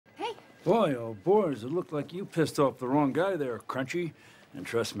Boy, oh boy, does it look like you pissed off the wrong guy there, Crunchy. And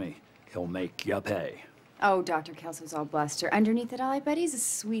trust me, he'll make ya pay. Oh, Dr. Kelso's all bluster. Underneath it all, I bet he's a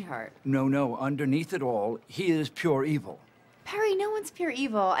sweetheart. No, underneath it all, he is pure evil. Perry, no one's pure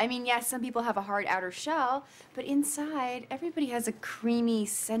evil. I mean, yes, some people have a hard outer shell, but inside, everybody has a creamy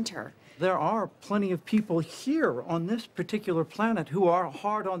center. There are plenty of people here on this particular planet who are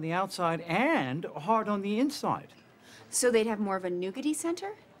hard on the outside and hard on the inside. So they'd have more of a nougaty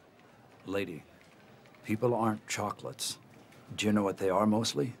center? Lady, people aren't chocolates. Do you know what they are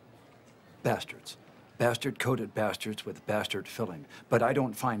mostly? Bastards. Bastard-coated bastards with bastard filling. But I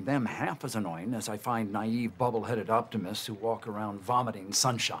don't find them half as annoying as I find naive, bubble-headed optimists who walk around vomiting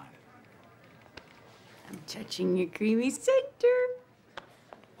sunshine. I'm touching your creamy center.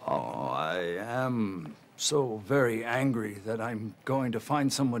 Oh, I am so very angry that I'm going to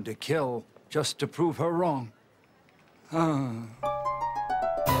find someone to kill just to prove her wrong.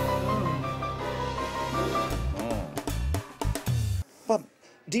 Bob,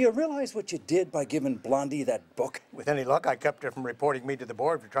 do you realize what you did by giving Blondie that book? With any luck, I kept her from reporting me to the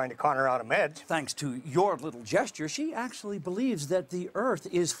board for trying to con her out of meds. Thanks to your little gesture, she actually believes that the Earth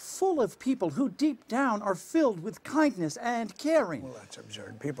is full of people who deep down are filled with kindness and caring. Well, that's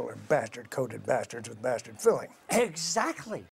absurd. People are bastard-coated bastards with bastard filling. Exactly.